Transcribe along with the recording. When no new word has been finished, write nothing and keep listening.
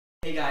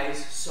Hey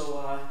guys,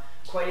 so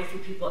quite a few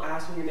people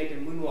asked me to make a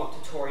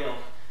moonwalk tutorial.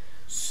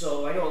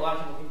 So I know a lot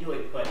of people can do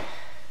it, but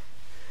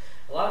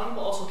a lot of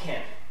people also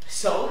can't.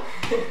 So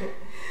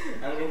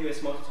I'm going to do a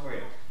small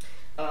tutorial.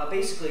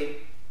 Basically,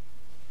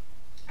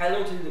 I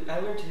learned to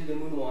do the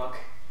moonwalk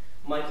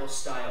Michael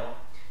style.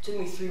 It took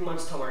me 3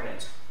 months to learn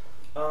it.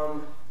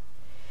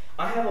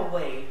 I have a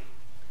way,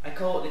 I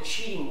call it the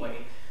cheating way,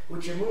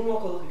 which your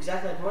moonwalk will look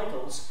exactly like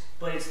Michael's,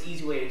 but it's the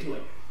easy way to do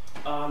it.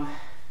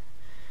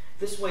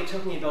 This way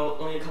took me about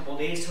only a couple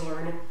days to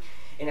learn,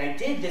 and I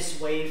did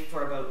this way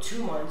for about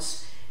 2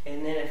 months,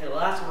 and then for the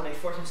last one I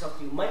forced myself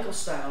to do Michael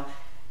style,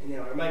 and then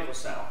I learned Michael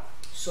style.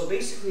 So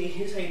basically,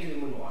 here's how you do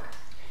the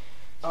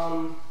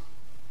moonwalk.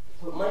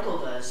 What Michael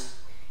does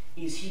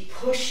is he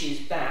pushes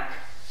back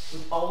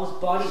with all his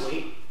body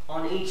weight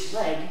on each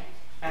leg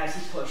as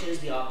he pushes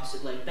the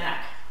opposite leg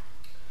back.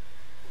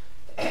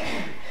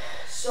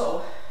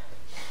 So,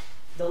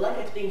 the leg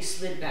that's being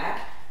slid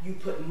back, you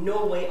put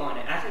no weight on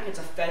it. Act like it's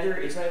a feather,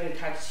 it's not even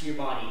attached to your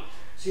body.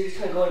 So you're just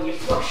kind of going, you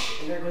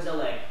push, and there goes the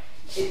leg.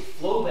 It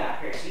flows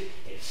back here, see?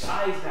 It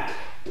slides back.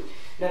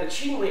 Now the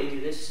cheating way to do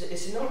this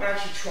is to not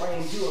actually try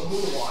and do a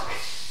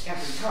moonwalk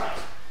every time.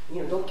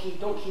 You know, don't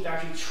keep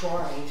actually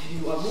trying to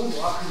do a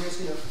moonwalk because you're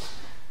just going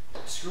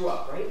to screw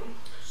up, right?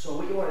 So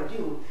what you want to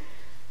do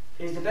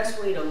is the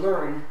best way to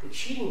learn the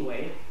cheating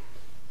way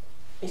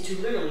is to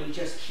literally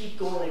just keep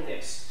going like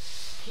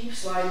this. Keep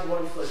sliding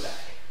 1 foot back,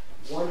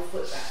 1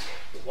 foot back,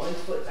 1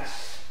 foot back,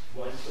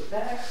 1 foot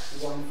back,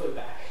 1 foot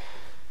back.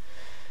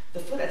 The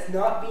foot that's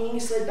not being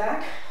slid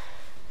back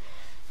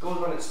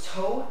goes on its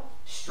toe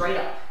straight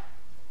up.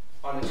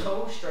 On the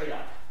toe straight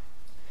up.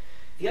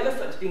 The other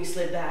foot that's being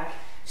slid back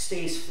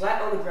stays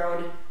flat on the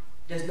ground,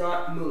 does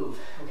not move.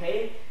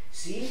 Okay?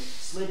 See?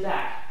 Slid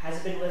back.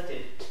 Hasn't been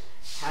lifted.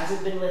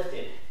 Hasn't been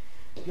lifted.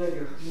 You have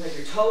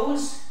your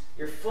toes,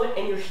 your foot,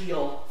 and your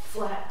heel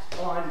flat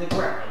on the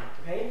ground.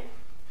 Okay?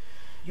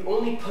 You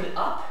only put it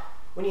up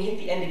when you hit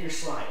the end of your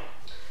slide.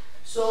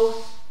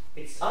 So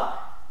it's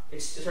up,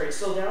 it's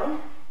still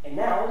down, and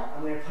now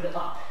I'm going to put it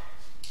up.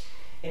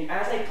 And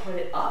as I put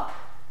it up,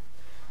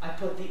 I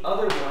put the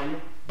other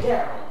one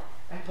down.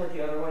 I put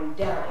the other one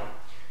down.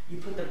 You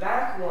put the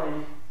back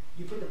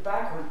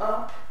one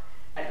up.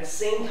 At the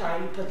same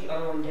time, you put the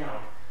other one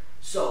down.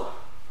 So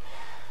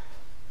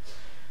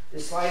the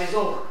slide is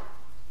over.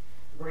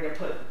 We're going to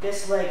put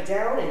this leg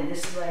down and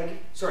this leg,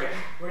 we're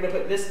going to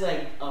put this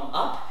leg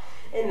up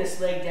and this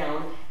leg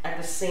down at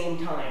the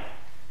same time.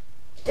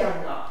 Down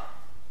and up.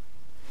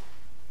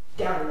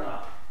 Down and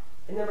up.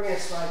 And then we're going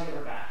to slide the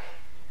other back.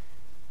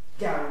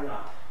 Down and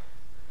up.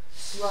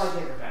 Slide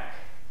the other back.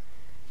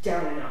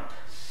 Down and up.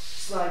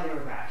 Slide the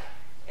other back.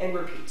 And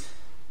repeat.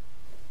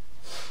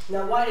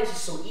 Now why this is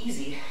so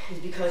easy is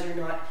because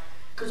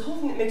because the whole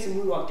thing that makes a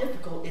moonwalk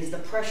difficult is the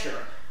pressure,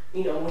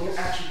 you know, when you're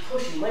actually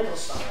pushing Michael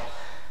style.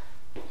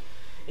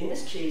 In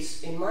this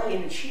case, in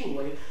the cheating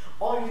way,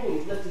 all you're doing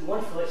is lifting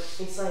 1 foot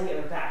and sliding the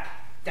other back.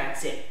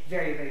 That's it.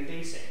 Very, very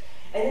basic.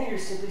 And then you're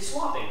simply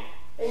swapping.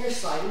 And you're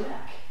sliding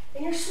back.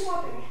 And you're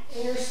swapping.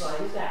 And you're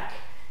sliding back.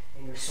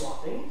 And you're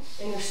swapping.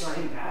 And you're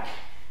sliding back.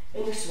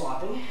 And you're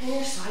swapping. And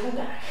you're sliding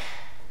back.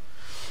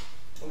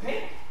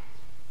 Okay?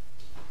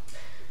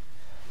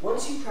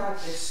 Once you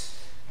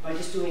practice by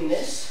just doing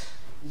this,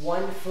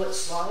 1 foot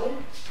slide,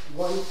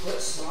 1 foot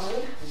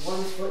slide,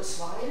 1 foot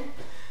slide,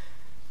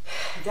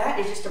 that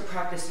is just to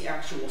practice the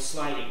actual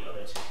sliding of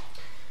it.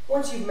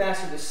 Once you've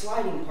mastered the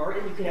sliding part,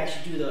 then you can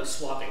actually do the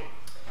swapping.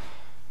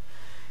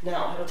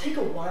 Now, it'll take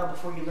a while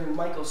before you learn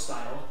Michael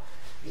style,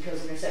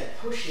 because like I said,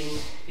 pushing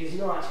is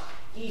not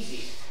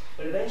easy.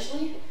 But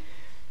eventually,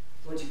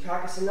 once you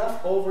practice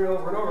enough over and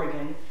over and over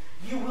again,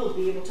 you will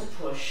be able to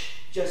push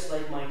just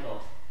like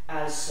Michael,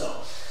 as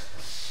so.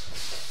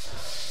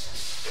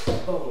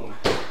 Boom.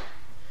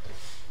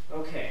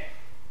 Okay.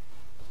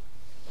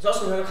 There's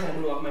also another kind of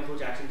moonwalk Michael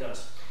Jackson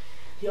does.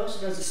 He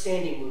also does the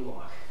standing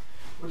moonwalk,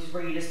 which is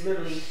where you just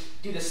literally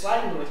do the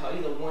sliding move I taught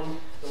you, the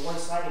one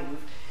sliding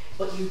move,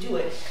 but you do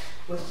it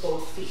with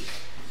both feet.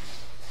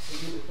 You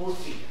do it with both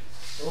feet,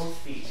 both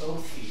feet,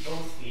 both feet,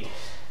 both feet.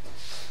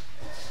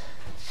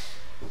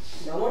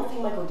 Now one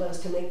thing Michael does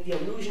to make the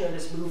illusion of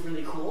this move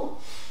really cool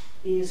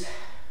is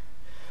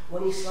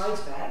when he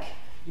slides back,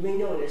 you may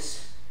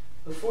notice,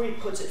 before he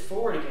puts it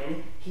forward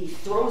again, he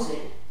throws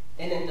it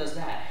and then does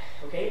that,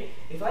 okay?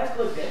 If I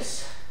go like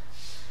this,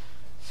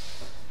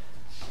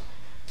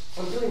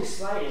 I'm doing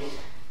sliding,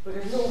 but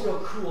there's no real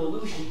cool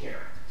illusion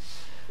here.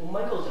 What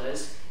Michael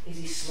does is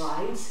he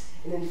slides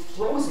and then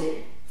throws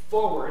it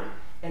forward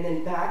and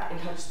then back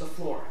and touches the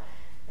floor.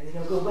 And then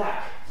he'll go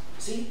back.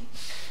 See?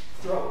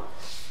 Throw.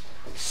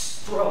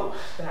 Throw.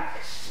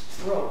 Back.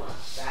 Throw.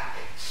 Back.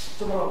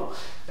 Throw.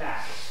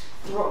 Back.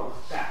 Throw.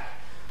 Back.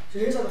 So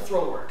here's how the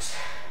throw works.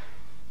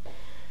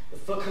 The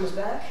foot comes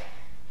back,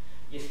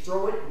 you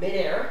throw it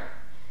midair,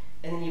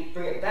 and then you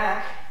bring it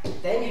back,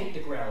 then hit the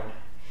ground.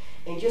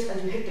 And just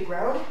as you hit the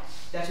ground,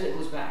 that's when it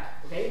goes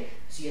back, okay?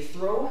 So you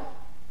throw,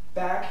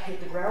 back, hit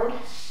the ground,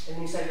 and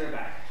then you slide your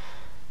back.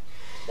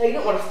 Now you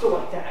don't want to throw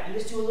like that. You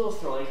just do a little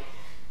throw, like,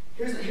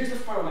 here's the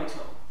front of my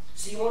toe.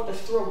 So you want the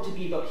throw to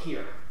be about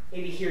here,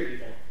 maybe here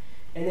even.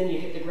 And then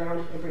you hit the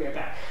ground and bring it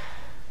back.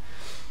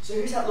 So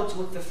here's how it looks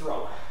with the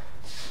throw.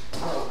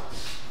 Throw,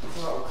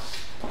 throw,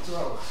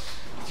 throw,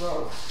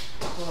 throw,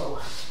 throw,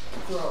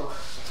 throw,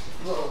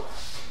 throw,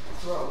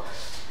 throw,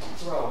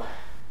 throw.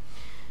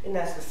 And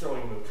that's the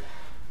throwing move.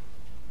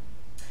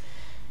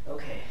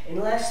 Okay, and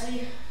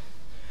lastly,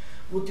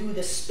 we'll do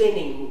the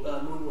spinning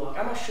moonwalk.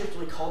 I'm not sure if it's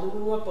really called a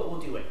moonwalk, but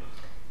we'll do it.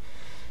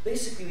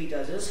 Basically what he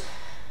does is,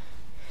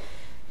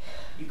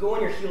 you go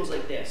on your heels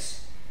like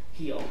this,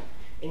 heel,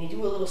 and you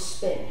do a little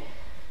spin.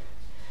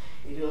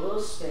 You do a little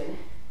spin,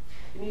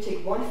 then you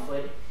take one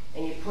foot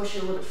and you push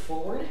it a little bit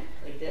forward,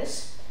 like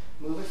this,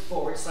 move it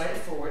forward, slide it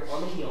forward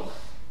on the heel,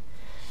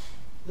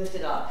 lift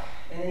it up,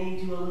 and then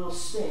you do a little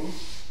spin,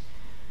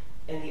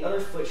 and the other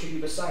foot should be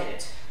beside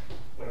it.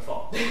 I'm gonna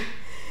fall.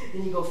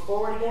 Then you go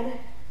forward again,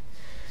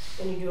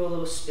 and you do a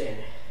little spin.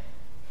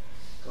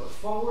 Go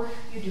forward,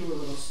 you do a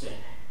little spin.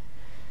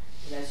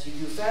 And as you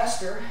do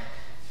faster,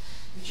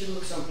 it should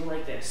look something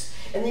like this.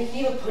 And then you can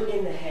even put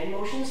in the hand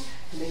motions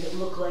to make it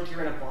look like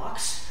you're in a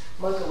box.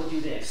 Michael would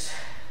do this.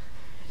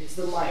 It's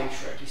the mime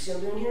trick. You see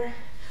what I'm doing here?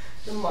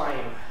 The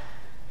mime.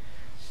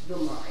 The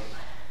mime.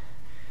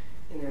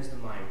 And there's the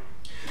mime.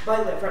 By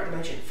the way, I forgot to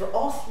mention, for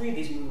all three of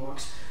these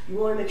moonwalks, you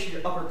want to make sure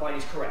your upper body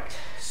is correct.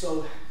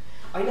 So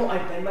I know I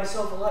bend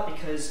myself a lot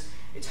because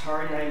it's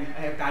hard and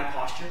I have bad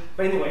posture.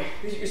 But anyway,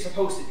 here's what you're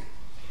supposed to do.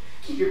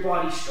 Keep your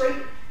body straight,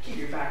 keep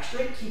your back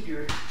straight, keep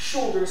your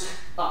shoulders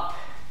up.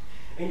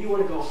 And you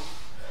want to go,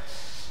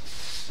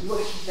 you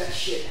want to keep that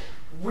shit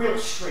real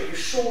straight. Your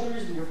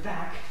shoulders and your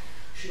back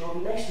should all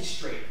be nice and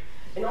straight.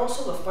 And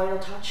also the final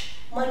touch,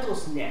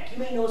 Michael's neck. You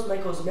may notice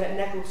Michael's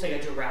neck looks like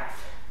a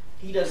giraffe.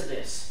 He does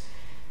this.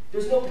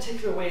 There's no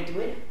particular way to do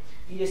it.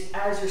 You just,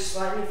 as you're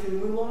sliding through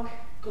the moonwalk,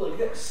 go like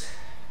this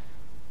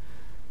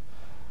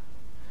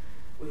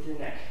with your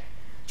neck.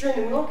 During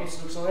the moonwalk,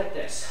 it looks like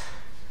this.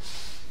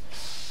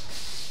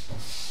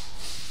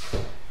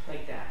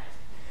 Like that.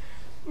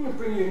 I'm going to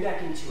bring your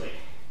neck into it.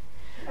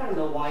 I don't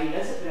know why he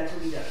does it, but that's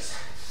what he does.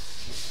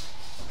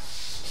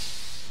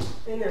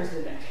 And there's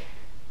the neck.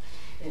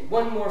 And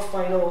one more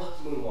final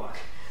moonwalk.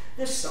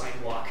 This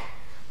sidewalk.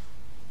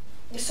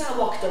 The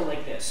sidewalk's done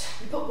like this.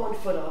 You put one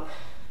foot up,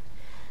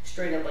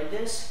 straight up like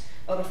this,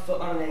 other foot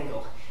on an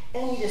angle,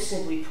 and you just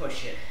simply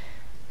push it.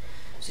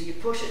 So you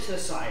push it to the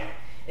side.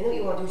 And then what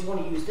you want to do is you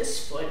want to use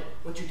this foot,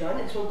 once you're done,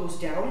 this one goes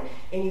down,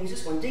 and you use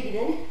this one, dig it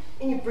in,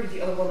 and you bring the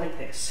other one like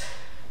this.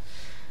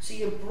 So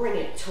you bring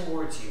it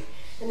towards you,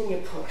 and then you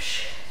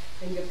push,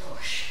 and you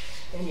push,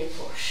 and you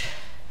push.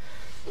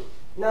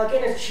 Now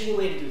again, there's a cheating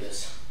way to do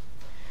this.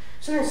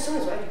 Sometimes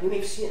you may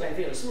have seen it in my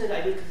videos, sometimes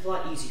I make it a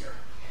lot easier.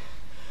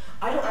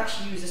 I don't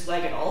actually use this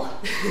leg at all.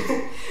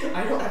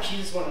 I don't actually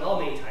use this one at all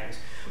many times.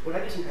 What I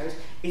do sometimes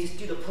is just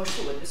do the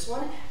pushing with this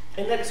one,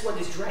 and let this one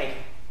just drag.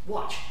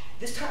 Watch.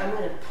 This time I'm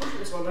going to push with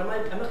this one, but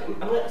I'm going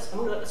to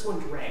let this one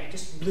drag,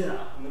 just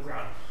blah, on the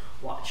ground.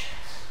 Watch.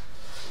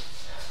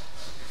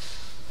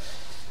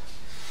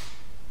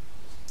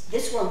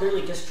 This one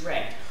literally just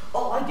dragged.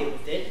 All I did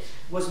with it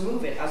was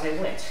move it as I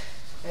went.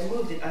 I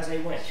moved it as I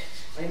went.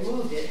 I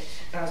moved it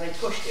as I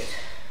pushed it.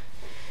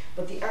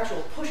 But the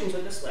actual pushing's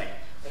with this leg.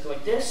 I go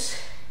like this,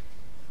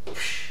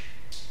 push,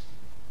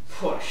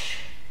 push,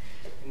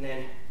 and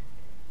then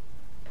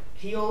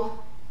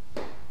heel,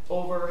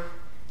 over,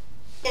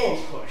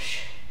 and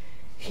push.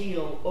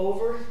 Heel,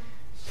 over,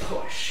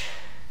 push.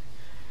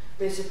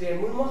 Basically a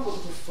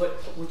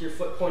moonwalk with your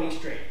foot pointing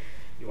straight.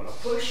 You want to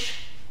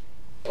push,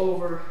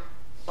 over,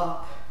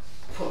 up,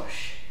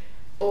 push,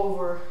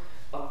 over,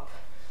 up,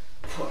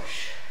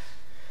 push.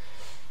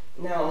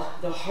 Now,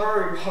 the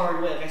hard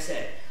way, like I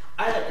said,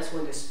 I let this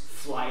one just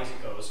fly as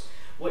it goes.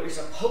 What you're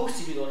supposed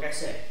to do, like I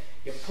said,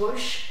 you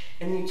push,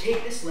 and then you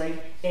take this leg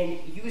and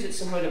use it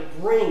somehow to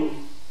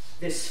bring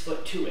this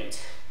foot to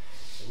it.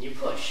 And you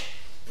push,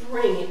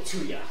 bring it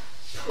to you,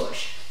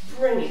 push,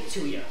 bring it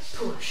to you,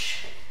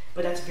 push.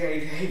 But that's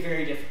very, very,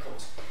 very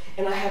difficult.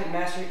 And I haven't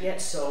mastered it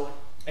yet, so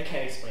I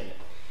can't explain it.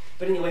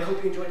 But anyway, I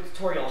hope you enjoyed the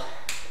tutorial.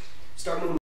 Start moving.